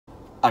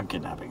I'm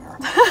kidnapping her.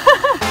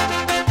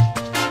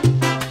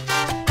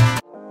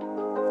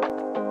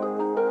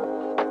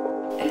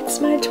 It's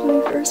my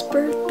 21st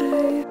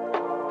birthday.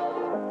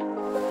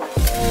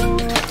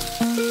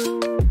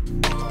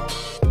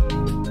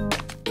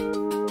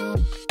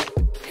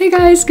 Hey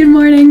guys, good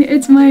morning.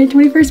 It's my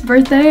 21st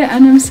birthday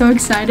and I'm so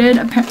excited.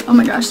 Oh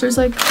my gosh, there's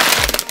like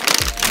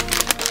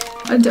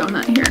a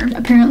donut here.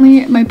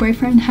 Apparently my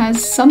boyfriend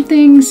has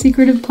something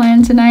secretive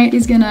planned tonight.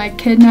 He's gonna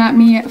kidnap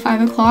me at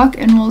 5 o'clock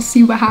and we'll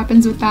see what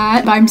happens with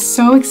that. But I'm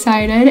so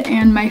excited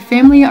and my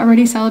family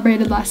already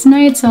celebrated last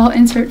night, so I'll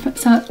insert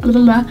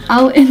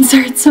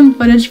some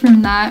footage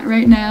from that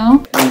right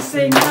now. We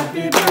sing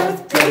happy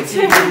birthday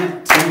to you,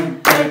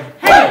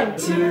 hey,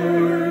 to you.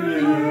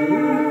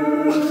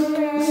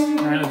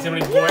 I don't know how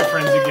many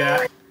boyfriends you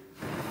got.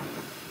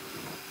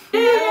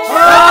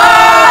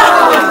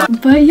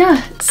 But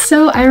yeah,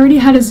 so I already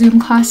had a Zoom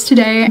class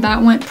today.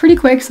 That went pretty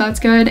quick, so that's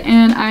good.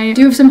 And I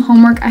do have some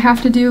homework I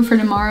have to do for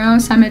tomorrow,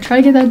 so I'm gonna try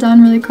to get that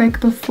done really quick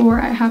before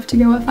I have to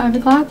go at 5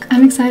 o'clock.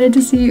 I'm excited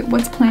to see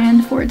what's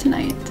planned for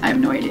tonight. I have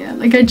no idea.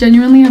 Like, I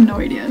genuinely have no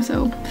idea,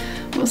 so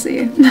we'll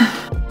see.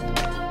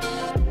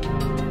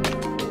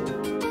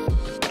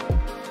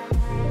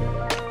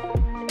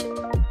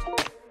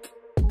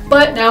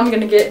 But now I'm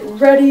gonna get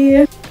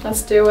ready.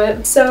 Let's do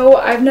it. So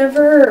I've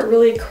never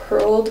really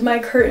curled my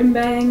curtain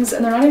bangs,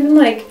 and they're not even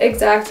like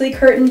exactly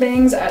curtain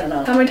bangs. I don't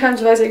know. How many times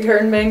have I said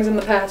curtain bangs in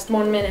the past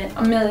 1 minute?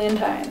 A million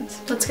times.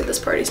 Let's get this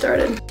party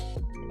started.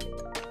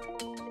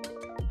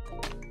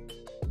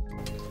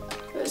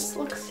 This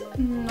looks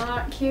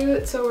not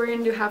cute, so we're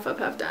gonna do half up,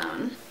 half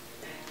down.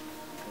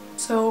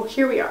 So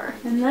here we are.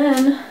 And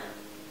then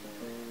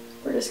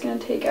we're just gonna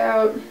take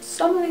out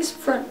some of these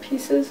front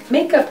pieces.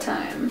 Makeup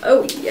time.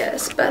 Oh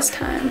yes, best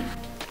time.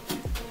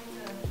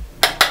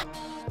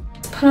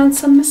 Put on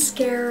some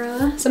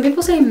mascara. Some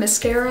people say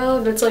mascara,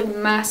 but it's like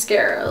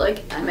mascara,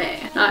 like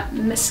M-A, not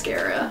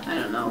mascara. I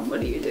don't know.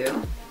 What do you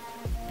do?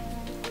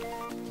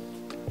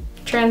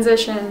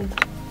 Transition.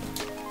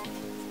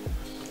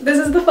 This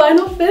is the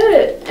final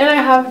fit. And I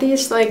have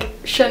these like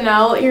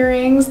Chanel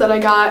earrings that I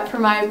got for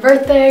my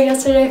birthday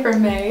yesterday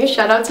from May.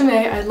 Shout out to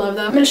May, I love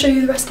them. I'm gonna show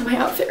you the rest of my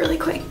outfit really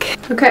quick.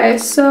 Okay,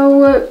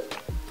 so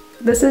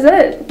this is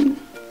it.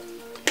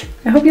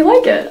 I hope you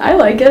like it. I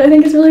like it, I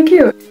think it's really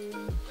cute.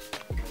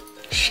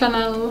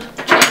 Chanel.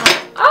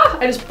 Ah,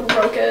 I just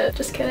broke it.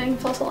 Just kidding,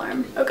 false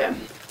alarm. Okay.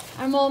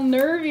 I'm all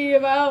nervy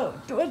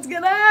about what's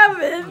gonna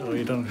happen. Oh,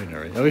 you don't be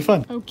nervy. It'll be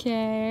fun.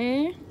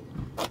 Okay.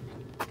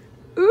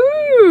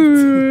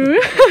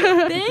 Ooh.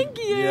 Thank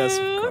you. Yes,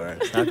 of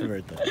course. Happy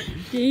birthday.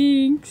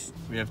 Thanks.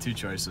 We have two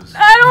choices.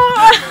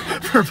 I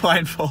don't For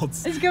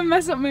blindfolds. It's gonna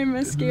mess up my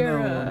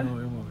mascara. No,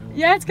 it won't.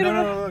 Yeah, it's gonna.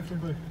 No,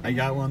 I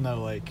got one that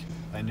like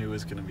I knew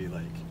was gonna be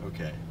like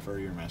okay for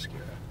your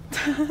mascara.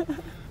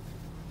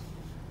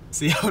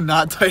 See how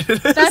not tight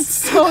it is? That's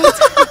so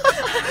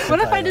tight.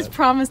 What if I just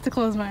promise to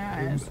close my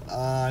eyes?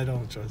 I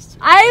don't trust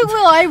you. I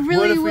will, I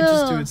really will. What if we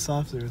just do it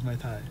softer with my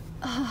tie?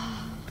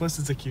 Plus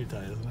it's a cute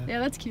tie, isn't it? Yeah,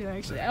 that's cute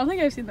actually. I don't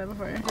think I've seen that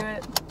before. Do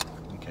it.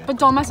 Okay. But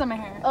don't mess up my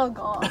hair. Oh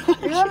god.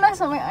 You're gonna mess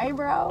up my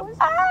eyebrows.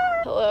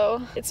 Ah.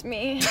 Hello, it's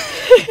me.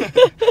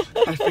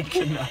 I think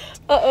you're not.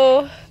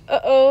 Uh-oh.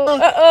 Uh-oh.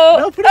 Uh-oh.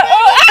 No, put it back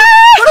up!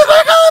 Put it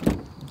back up!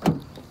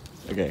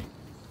 Okay.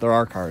 There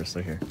are cars,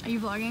 so here. Are you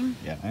vlogging?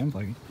 Yeah, I am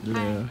vlogging.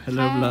 Hi.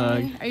 Hello, Hi.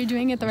 vlog. Are you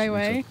doing it the right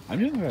way? I'm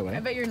doing it the right way. I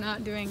bet you're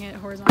not doing it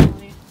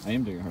horizontally. I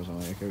am doing it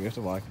horizontally. Okay, we have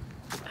to walk.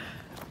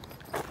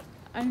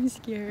 I'm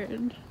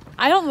scared.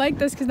 I don't like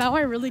this because now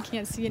I really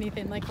can't see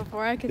anything. Like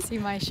before I could see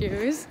my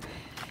shoes,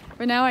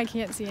 but now I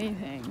can't see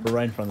anything. We're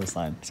right in front of the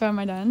sign. So am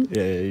I done?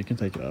 Yeah, you can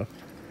take it off.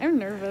 I'm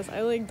nervous.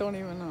 I like don't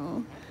even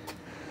know.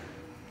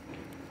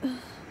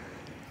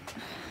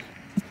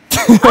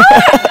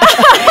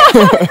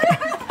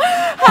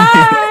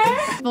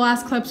 Hi! The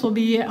last clips will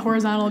be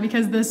horizontal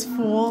because this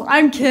fool.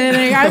 I'm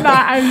kidding.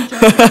 I'm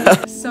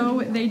joking.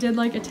 So they did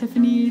like a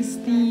Tiffany's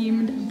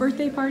themed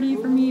birthday party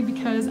for me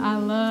because I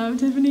love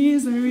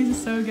Tiffany's. The movies are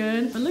so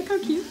good. But look how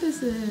cute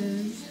this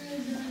is.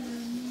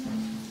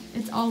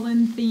 It's all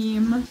in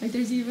theme. Like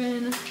there's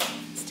even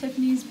it's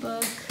Tiffany's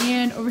book.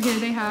 And over here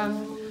they have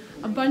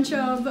a bunch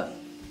of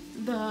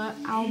the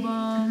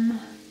album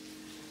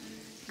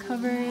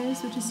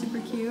covers, which is super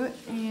cute,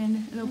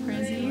 and a little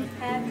Prizzy.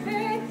 Happy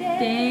birthday!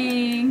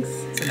 Thanks!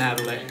 To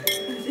Natalie.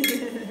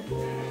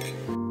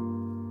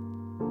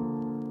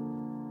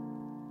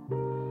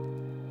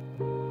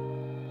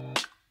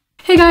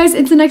 Hey guys,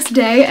 it's the next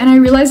day and I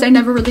realized I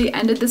never really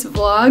ended this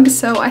vlog,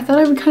 so I thought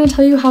I would kind of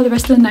tell you how the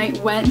rest of the night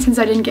went since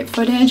I didn't get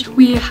footage.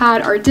 We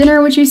had our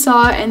dinner, which you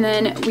saw, and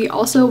then we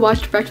also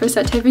watched breakfast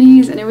at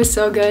Tiffany's and it was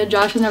so good.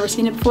 Josh has never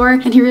seen it before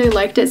and he really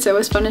liked it, so it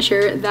was fun to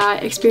share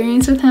that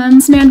experience with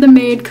him. Samantha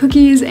made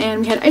cookies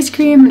and we had ice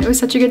cream and it was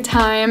such a good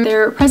time.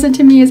 Their present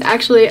to me is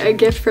actually a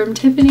gift from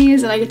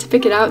Tiffany's and I get to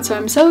pick it out, so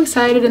I'm so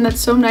excited and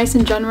that's so nice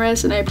and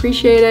generous and I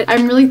appreciate it.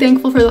 I'm really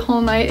thankful for the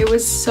whole night. It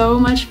was so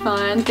much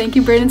fun. Thank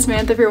you, Brayden and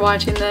Samantha, for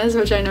watching. watching this,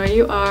 which I know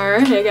you are.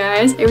 Hey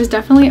guys, it was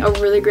definitely a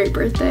really great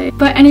birthday.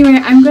 But anyway,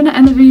 I'm gonna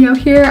end the video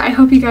here. I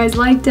hope you guys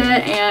liked it,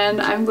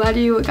 and I'm glad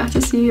you got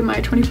to see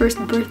my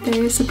 21st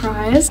birthday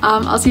surprise.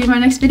 I'll see you in my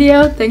next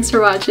video. Thanks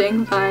for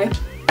watching. Bye.